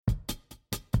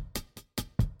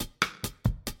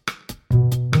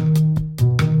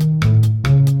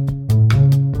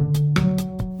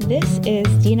This is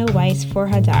Dina Weiss for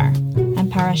Hadar on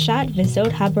Parashat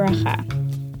V'zot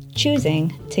HaBaracha,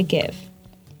 Choosing to Give.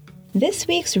 This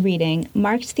week's reading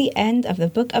marks the end of the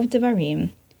book of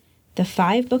Devarim, the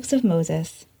 5 books of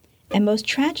Moses, and most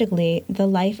tragically, the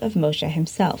life of Moshe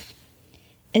himself.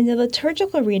 In the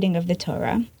liturgical reading of the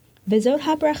Torah, V'zot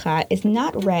HaBaracha is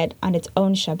not read on its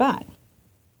own Shabbat.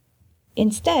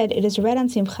 Instead, it is read on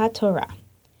Simchat Torah,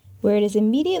 where it is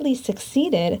immediately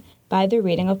succeeded by the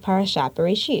reading of Parashat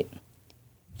Bereshit.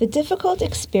 The difficult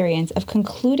experience of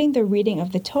concluding the reading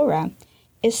of the Torah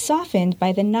is softened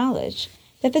by the knowledge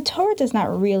that the Torah does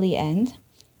not really end.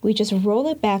 We just roll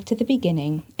it back to the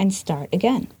beginning and start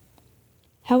again.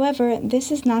 However, this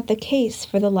is not the case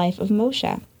for the life of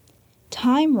Moshe.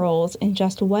 Time rolls in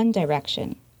just one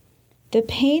direction. The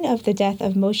pain of the death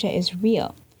of Moshe is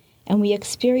real, and we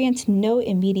experience no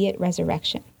immediate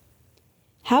resurrection.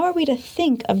 How are we to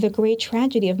think of the great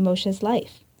tragedy of Moshe's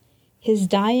life, his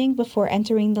dying before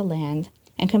entering the land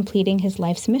and completing his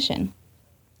life's mission?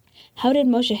 How did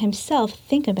Moshe himself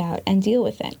think about and deal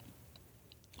with it?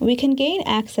 We can gain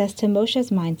access to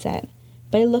Moshe's mindset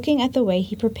by looking at the way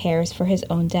he prepares for his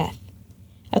own death.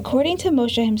 According to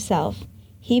Moshe himself,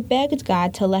 he begged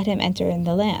God to let him enter in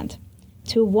the land,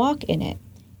 to walk in it,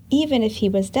 even if he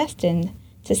was destined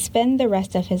to spend the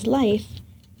rest of his life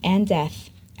and death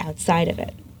outside of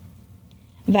it.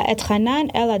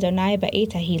 Va'etchanan el Adonai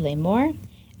ba'it hahi lemor,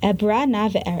 ebra na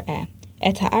ve'er'eh,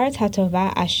 et ha'aretz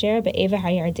hatova asher be'ever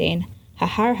ha'yarden,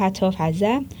 ha'har hatov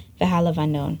hazeh,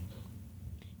 ve'halavanon.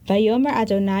 Vayomer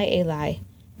Adonai Eli,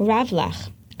 Rav lach,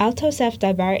 al tosef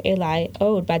davar Eli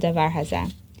od badavar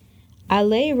hazeh.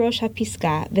 Alei rosh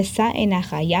hapiska, v'sa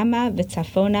enecha yama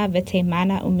v'tzafona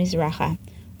v'teimana u'mizracha,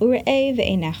 u're'eh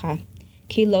ve'enecha,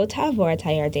 ki lo ta'avor et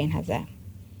ha'yarden hazeh.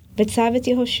 V'tzavet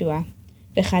Yehoshua,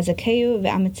 v'chazakeu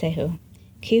v'ametzehu,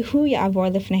 ki hu ya'avor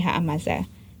lifnei ha'am hazeh,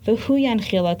 v'hu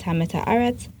yanchil otam et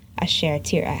ha'aretz asher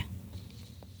tir'eh.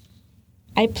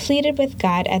 I pleaded with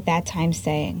God at that time,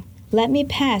 saying, "Let me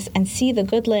pass and see the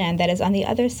good land that is on the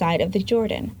other side of the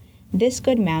Jordan, this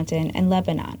good mountain and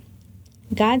Lebanon."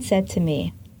 God said to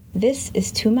me, "This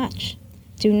is too much.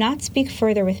 Do not speak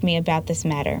further with me about this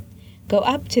matter. Go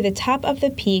up to the top of the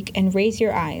peak and raise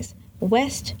your eyes,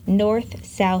 west, north,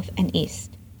 south, and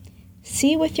east.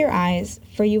 See with your eyes,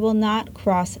 for you will not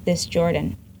cross this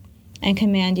Jordan." And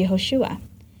command Yehoshua,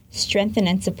 "Strengthen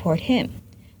and support him,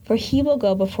 for he will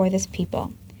go before this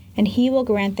people, and he will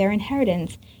grant their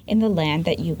inheritance in the land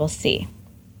that you will see."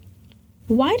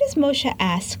 Why does Moshe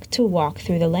ask to walk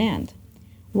through the land?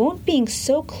 Won't being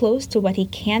so close to what he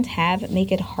can't have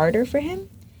make it harder for him?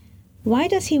 Why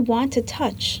does he want to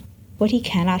touch what he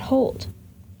cannot hold?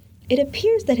 It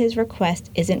appears that his request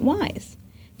isn't wise,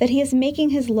 that he is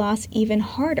making his loss even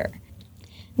harder,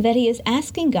 that he is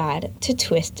asking God to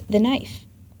twist the knife.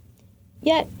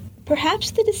 Yet,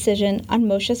 perhaps the decision on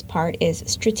Moshe's part is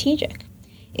strategic.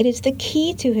 It is the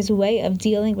key to his way of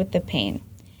dealing with the pain.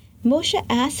 Moshe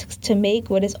asks to make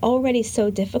what is already so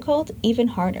difficult even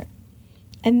harder.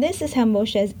 And this is how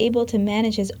Moshe is able to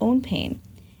manage his own pain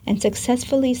and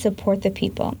successfully support the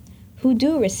people who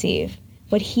do receive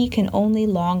what he can only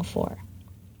long for.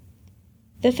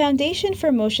 The foundation for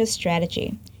Moshe's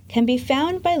strategy can be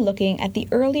found by looking at the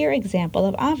earlier example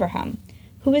of Avraham,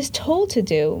 who is told to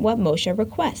do what Moshe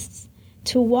requests,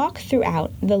 to walk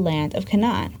throughout the land of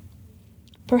Canaan.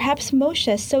 Perhaps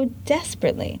Moshe so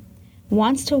desperately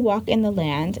wants to walk in the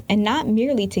land and not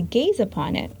merely to gaze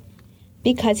upon it,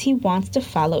 because he wants to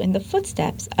follow in the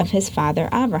footsteps of his father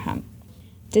Avraham.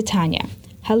 Tanya,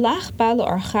 halach ba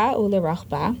l'orcha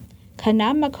u'lerachba,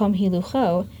 kanam makom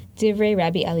hilucho, divrei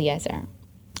Rabbi Eliezer.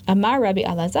 Amar Rabbi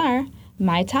Elazar,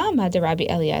 mai ta'ama de Rabbi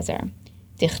Eliezer.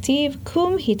 Dichtiv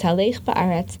kum hitalech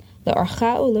ba'aretz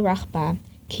l'orcha u'lerachba,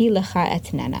 ki lecha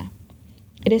etnana.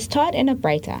 It is taught in a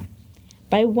Braita.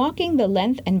 By walking the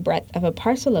length and breadth of a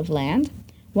parcel of land,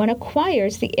 one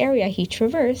acquires the area he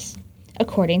traversed,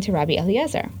 according to Rabbi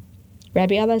Eliezer.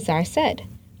 Rabbi Elazar said,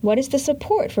 what is the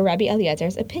support for Rabbi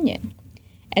Eliezer's opinion?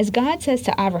 As God says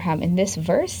to Avraham in this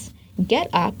verse, get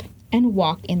up and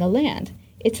walk in the land,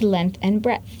 its length and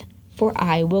breadth, for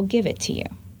I will give it to you.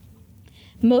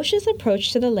 Moshe's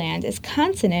approach to the land is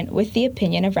consonant with the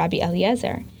opinion of Rabbi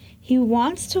Eliezer. He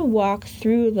wants to walk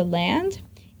through the land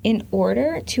in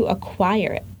order to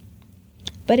acquire it.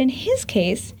 But in his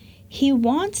case, he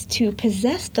wants to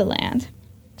possess the land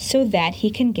so that he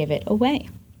can give it away.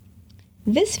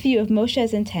 This view of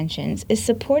Moshe's intentions is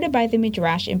supported by the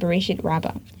Midrash in Bereshit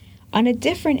Rabbah on a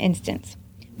different instance,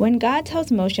 when God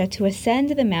tells Moshe to ascend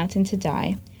the mountain to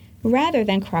die, rather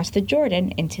than cross the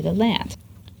Jordan into the land.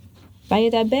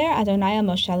 Vayedaber Adonai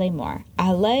Moshe lemor,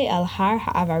 Alei el har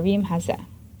ha'avarim hazeh.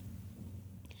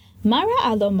 Mara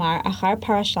alomar achar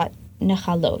parashat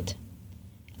nechalot.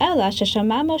 Ela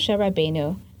sheshama Moshe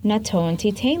Rabbeinu naton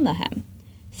titain lahem.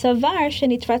 Savar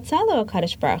shenitratza lo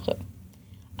HaKadosh Baruch Hu.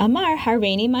 Amar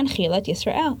hareini manchilat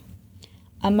Yisrael.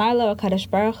 Amar lo HaKadosh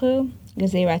Baruch Hu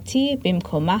gezerati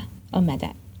bimkoma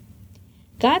omedet.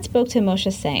 God spoke to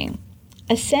Moshe saying,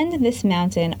 "Ascend this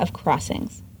mountain of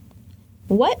crossings."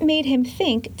 What made him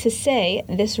think to say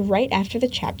this right after the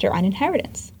chapter on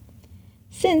inheritance?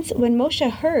 Since when Moshe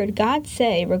heard God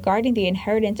say regarding the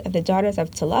inheritance of the daughters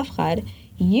of Tzalafchad,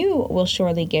 "You will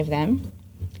surely give them,"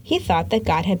 he thought that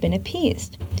God had been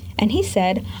appeased. And he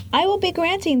said, "I will be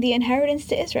granting the inheritance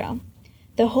to Israel."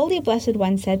 The Holy Blessed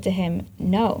One said to him,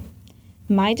 "No,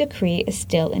 my decree is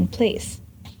still in place."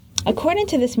 According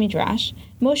to this Midrash,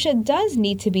 Moshe does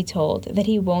need to be told that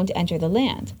he won't enter the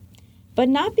land, but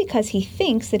not because he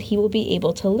thinks that he will be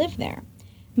able to live there.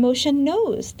 Moshe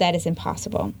knows that is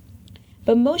impossible.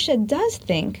 But Moshe does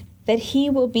think that he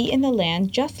will be in the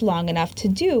land just long enough to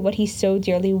do what he so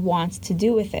dearly wants to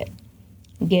do with it: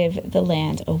 give the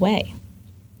land away.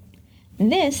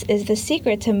 This is the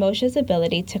secret to Moshe's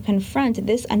ability to confront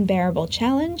this unbearable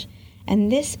challenge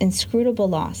and this inscrutable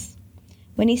loss.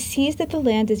 When he sees that the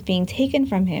land is being taken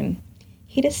from him,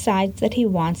 he decides that he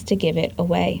wants to give it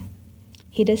away.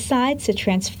 He decides to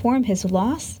transform his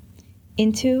loss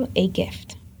into a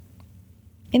gift.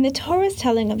 In the Torah's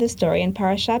telling of the story in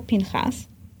Parashat Pinchas,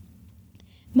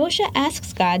 Moshe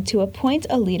asks God to appoint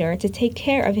a leader to take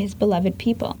care of his beloved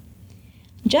people.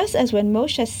 Just as when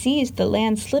Moshe sees the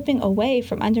land slipping away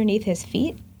from underneath his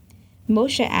feet,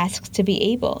 Moshe asks to be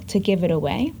able to give it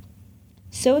away.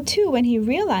 So too, when he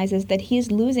realizes that he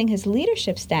is losing his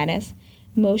leadership status,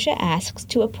 Moshe asks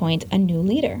to appoint a new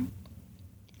leader.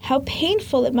 How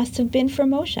painful it must have been for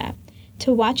Moshe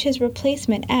to watch his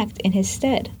replacement act in his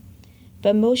stead.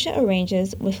 But Moshe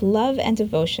arranges with love and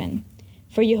devotion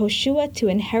for Yehoshua to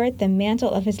inherit the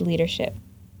mantle of his leadership,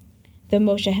 though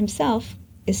Moshe himself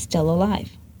is still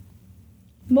alive.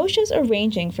 Moshe's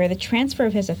arranging for the transfer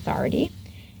of his authority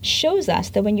shows us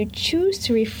that when you choose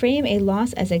to reframe a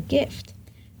loss as a gift,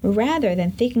 rather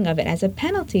than thinking of it as a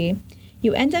penalty,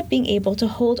 you end up being able to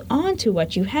hold on to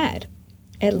what you had,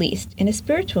 at least in a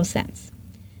spiritual sense.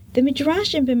 The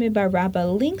Midrash in Bamidbar Rabbah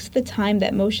links the time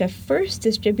that Moshe first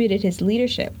distributed his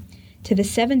leadership to the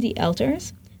 70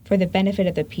 elders for the benefit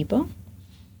of the people,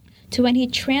 to when he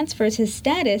transfers his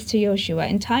status to Yehoshua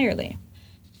entirely.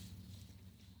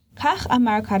 Kach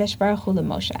amar Kadosh Baruch Hu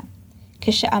leMoshe,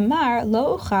 כשאמר לא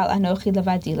אוכל אנוכי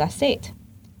לבדי לשאת.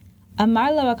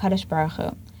 אמר לו הקדוש ברוך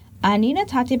הוא, אני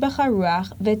נתתי בך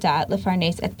רוח ודעת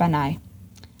לפרנס את בניי,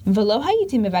 ולא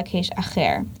הייתי מבקש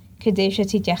אחר, כדי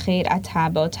שתתייחד אתה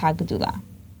באותה גדולה.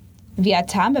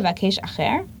 ואתה מבקש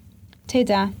אחר?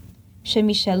 תדע,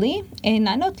 שמשלי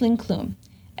אינה נוטלים כלום,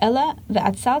 אלא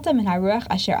ועצלת מן הרוח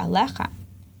אשר עליך.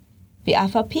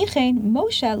 ואף על פי כן,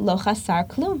 משה לא חסר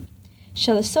כלום.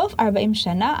 שלסוף 40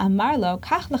 שנה אמר לו,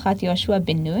 קח לך את יהושע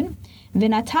בן נון,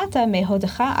 ונתת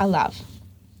מהודך עליו.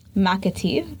 מה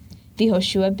כתיב?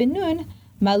 ויהושע בן נון,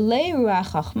 מלא רוח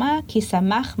חוכמה, כי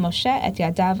שמח משה את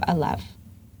ידיו עליו.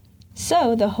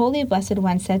 So the Holy Blessed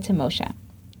One said to Moshe,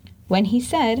 when he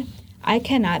said, I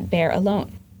cannot bear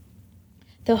alone.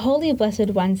 The Holy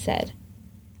Blessed One said,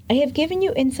 I have given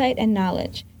you insight and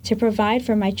knowledge to provide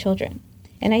for my children,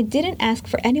 and I didn't ask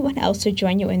for anyone else to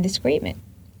join you in this greatness.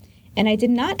 And I did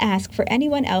not ask for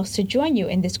anyone else to join you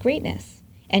in this greatness.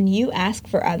 And you ask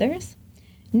for others?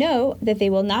 Know that they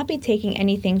will not be taking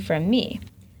anything from me.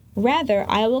 Rather,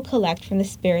 I will collect from the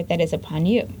Spirit that is upon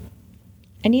you.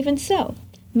 And even so,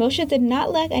 Moshe did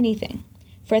not lack anything.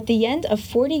 For at the end of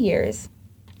 40 years,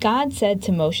 God said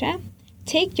to Moshe,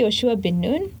 take Yehoshua ben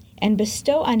Nun and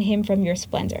bestow on him from your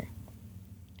splendor.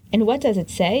 And what does it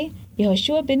say?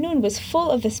 Yehoshua ben Nun was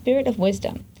full of the spirit of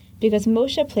wisdom, because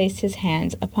Moshe placed his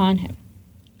hands upon him.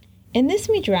 In this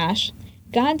Midrash,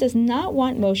 God does not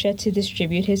want Moshe to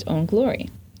distribute his own glory.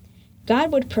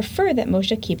 God would prefer that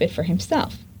Moshe keep it for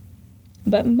himself.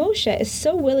 But Moshe is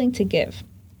so willing to give.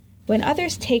 When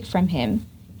others take from him,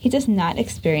 he does not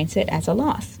experience it as a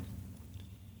loss.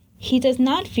 He does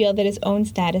not feel that his own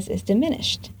status is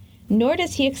diminished, nor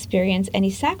does he experience any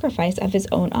sacrifice of his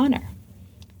own honor.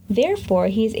 Therefore,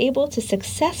 he is able to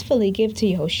successfully give to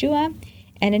Yehoshua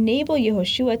and enable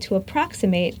Yehoshua to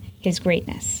approximate his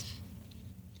greatness.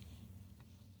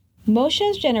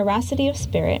 Moshe's generosity of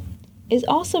spirit is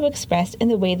also expressed in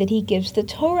the way that he gives the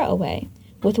Torah away,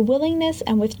 with willingness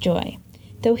and with joy,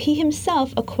 though he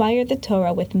himself acquired the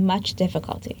Torah with much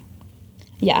difficulty.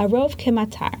 Ya'arov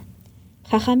kematar.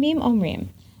 Chachamim omrim,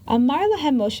 Amar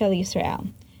lahem Moshe l'Yisrael,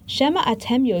 Shema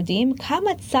atem yodim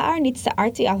kama tsa'ar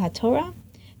nitza'arti al haTorah,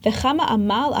 V'chama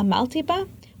amal amalti ba,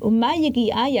 u'ma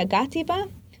yigi'a yagati ba,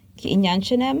 ki inyan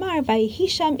shene'emar, vayihi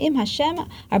sham im Hashem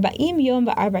 40 yom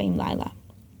ו40 לילה.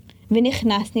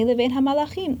 ונכנסני לבין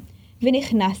המלאכים,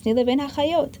 ונכנסני לבין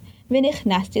החיות,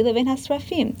 ונכנסתי לבין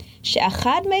השרפים,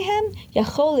 שאחד מהם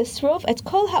יכול לשרוף את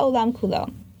כל העולם כולו,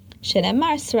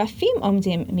 שנאמר שרפים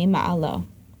עומדים ממעלו.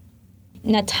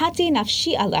 נתתי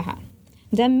נפשי עליה,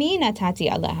 דמי נתתי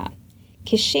עליה,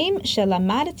 כשם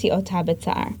שלמדתי אותה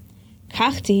בצער,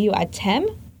 כך תהיו אתם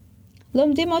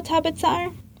לומדים אותה בצער.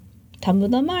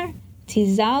 תלמוד לומר,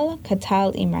 תזל כטל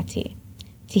אמרתי,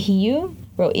 תהיו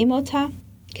רואים אותה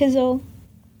כזול.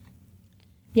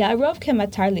 Ya'arov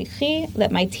kematar lichi, let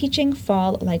my teaching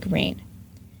fall like rain.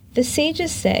 The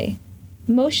sages say,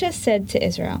 Moshe said to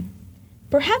Israel,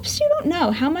 perhaps you don't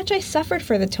know how much I suffered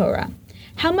for the Torah,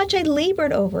 how much I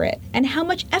labored over it, and how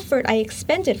much effort I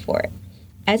expended for it.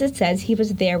 As it says, he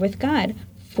was there with God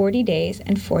 40 days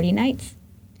and 40 nights.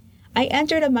 I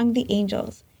entered among the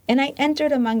angels, and I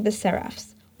entered among the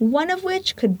seraphs, one of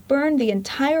which could burn the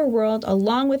entire world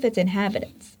along with its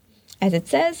inhabitants. As it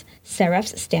says,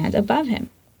 seraphs stand above him.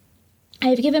 I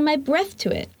have given my breath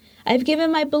to it. I have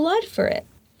given my blood for it.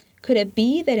 Could it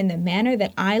be that in the manner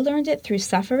that I learned it through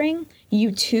suffering,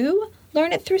 you too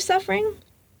learn it through suffering?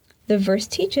 The verse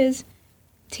teaches,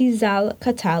 Tizal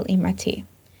katal imrati.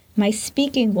 My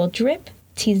speaking will drip,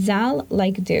 tizal,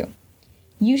 like dew.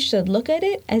 You should look at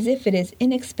it as if it is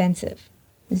inexpensive,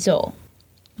 zol.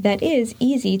 That is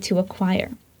easy to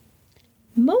acquire.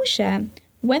 Moshe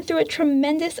went through a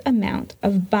tremendous amount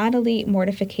of bodily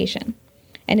mortification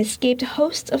and escaped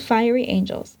hosts of fiery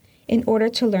angels in order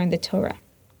to learn the Torah.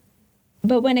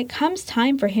 But when it comes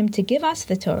time for him to give us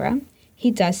the Torah,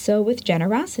 he does so with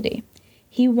generosity.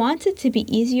 He wants it to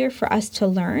be easier for us to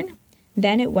learn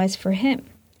than it was for him.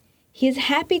 He is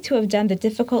happy to have done the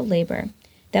difficult labor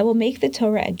that will make the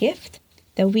Torah a gift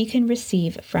that we can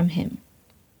receive from him.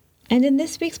 And in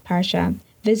this week's Parsha,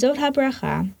 V'zot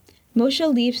HaBracha,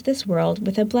 Moshe leaves this world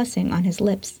with a blessing on his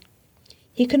lips.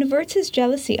 He converts his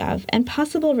jealousy of and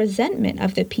possible resentment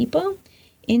of the people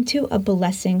into a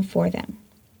blessing for them.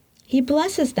 He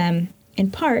blesses them,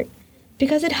 in part,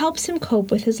 because it helps him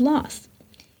cope with his loss.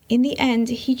 In the end,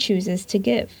 he chooses to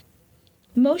give.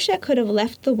 Moshe could have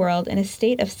left the world in a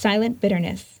state of silent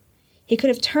bitterness. He could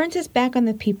have turned his back on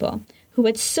the people who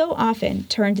had so often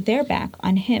turned their back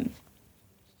on him.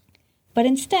 But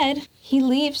instead, he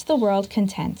leaves the world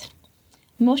content.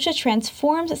 Moshe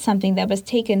transforms something that was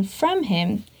taken from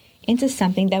him into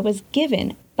something that was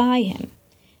given by him.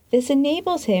 This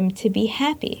enables him to be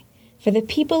happy for the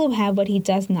people who have what he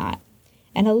does not,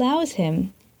 and allows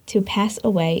him to pass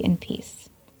away in peace.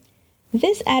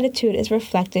 This attitude is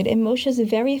reflected in Moshe's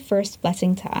very first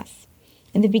blessing to us,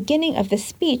 in the beginning of the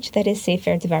speech that is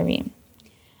Sefer Devarim.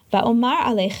 Va'omar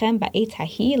aleichem ba'et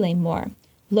hahi lemor,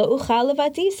 lo uchal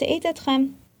levadi se'et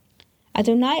etchem.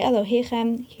 Adonai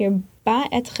Elohechem hirba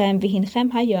etchem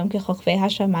v'hinchem hayom kechokvei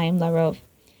hashamayim larov.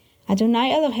 Adonai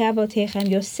Elohei avotechem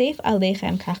yosef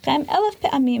aleichem kachem 1000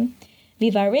 pe'amim,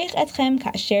 v'varech etchem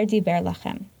ka'asher diber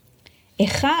lachem.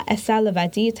 Echa esa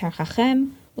levadi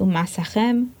tarchachem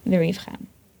u'masachem v'rivchem.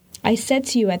 I said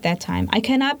to you at that time, I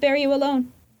cannot bear you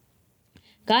alone.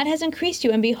 God has increased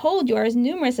you, and behold, you are as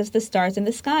numerous as the stars in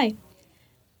the sky.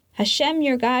 Hashem,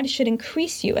 your God, should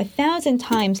increase you 1,000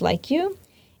 times like you,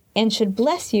 and should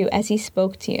bless you as he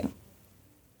spoke to you.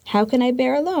 How can I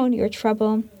bear alone your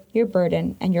trouble, your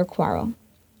burden, and your quarrel?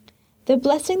 The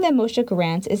blessing that Moshe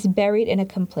grants is buried in a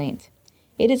complaint.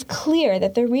 It is clear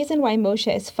that the reason why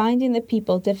Moshe is finding the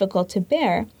people difficult to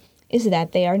bear is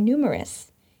that they are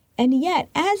numerous. And yet,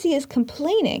 as he is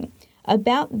complaining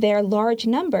about their large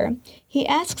number, he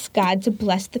asks God to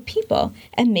bless the people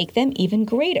and make them even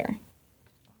greater.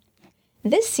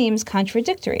 This seems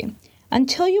contradictory,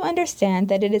 until you understand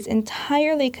that it is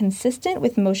entirely consistent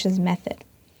with Moshe's method.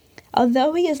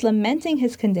 Although he is lamenting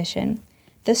his condition,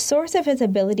 the source of his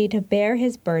ability to bear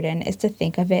his burden is to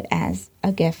think of it as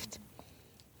a gift.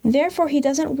 Therefore, he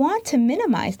doesn't want to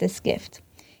minimize this gift.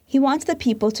 He wants the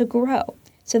people to grow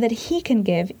so that he can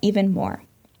give even more.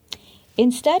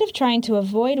 Instead of trying to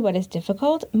avoid what is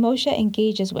difficult, Moshe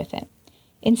engages with it.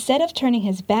 Instead of turning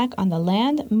his back on the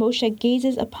land, Moshe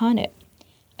gazes upon it,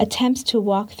 attempts to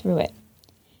walk through it.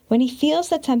 When he feels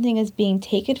that something is being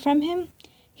taken from him,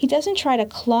 he doesn't try to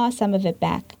claw some of it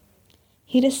back.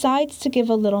 He decides to give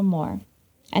a little more,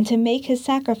 and to make his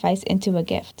sacrifice into a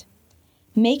gift.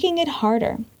 Making it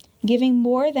harder, giving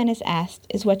more than is asked,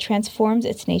 is what transforms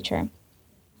its nature.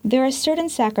 There are certain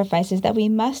sacrifices that we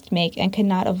must make and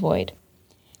cannot avoid.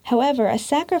 However, a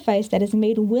sacrifice that is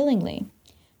made willingly,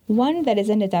 one that is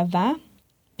a nedavah,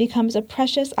 becomes a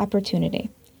precious opportunity.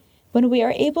 When we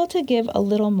are able to give a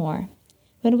little more,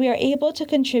 when we are able to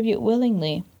contribute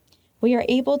willingly, we are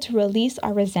able to release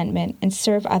our resentment and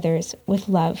serve others with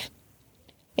love.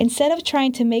 Instead of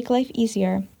trying to make life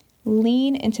easier,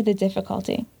 lean into the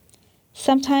difficulty.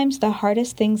 Sometimes the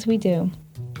hardest things we do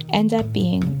end up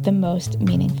being the most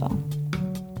meaningful.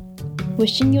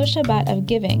 Wishing you a Shabbat of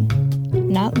giving,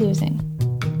 not losing.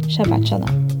 Shabbat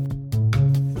Shalom.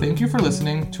 Thank you for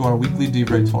listening to our weekly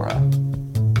Divrei Torah.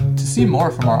 To see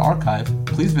more from our archive,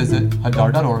 please visit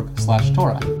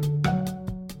hadar.org/Torah.